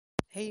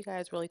Hey you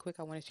guys, really quick,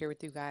 I want to share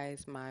with you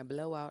guys my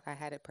blowout. I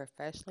had it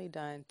professionally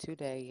done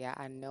today. Yeah,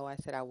 I know I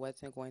said I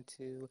wasn't going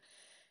to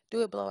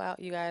do a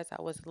blowout, you guys.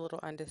 I was a little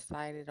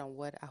undecided on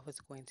what I was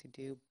going to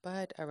do,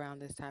 but around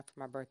this time for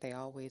my birthday, I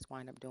always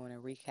wind up doing a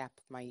recap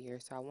of my year.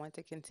 So I want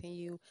to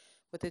continue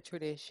with the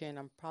tradition.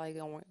 I'm probably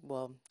going,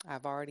 well,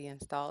 I've already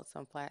installed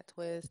some flat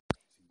twists,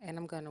 and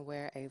I'm going to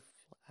wear a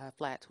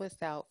flat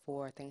twist out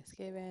for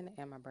Thanksgiving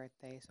and my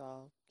birthday. So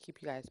I'll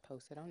keep you guys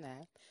posted on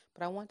that.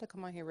 But I want to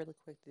come on here really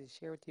quick to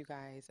share with you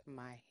guys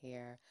my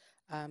hair.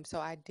 So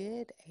I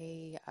did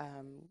a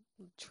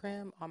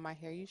trim on my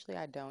hair. Usually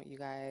I don't, you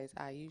guys.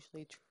 I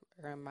usually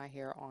trim my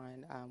hair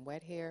on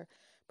wet hair.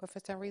 But for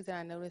some reason,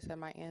 I noticed that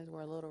my ends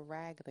were a little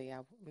raggedy.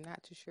 I'm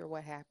not too sure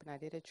what happened. I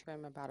did a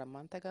trim about a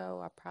month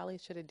ago. I probably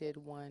should have did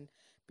one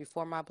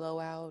before my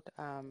blowout.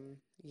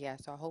 Yeah,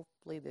 so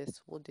hopefully this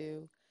will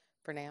do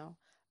for now.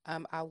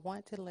 I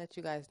want to let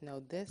you guys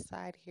know this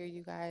side here,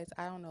 you guys.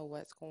 I don't know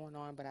what's going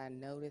on, but I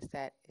noticed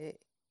that it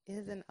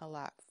isn't a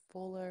lot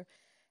fuller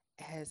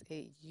as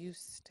it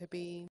used to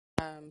be.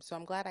 So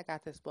I'm glad I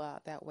got this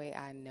blowout. That way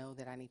I know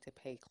that I need to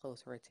pay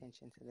closer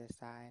attention to this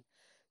side.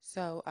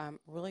 So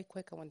really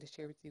quick, I wanted to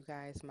share with you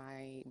guys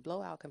my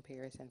blowout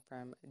comparison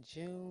from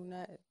June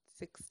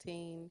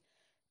 16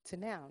 to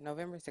now,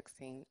 November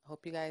 16.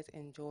 Hope you guys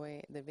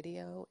enjoy the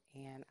video,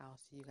 and I'll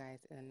see you guys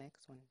in the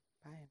next one.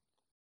 Bye.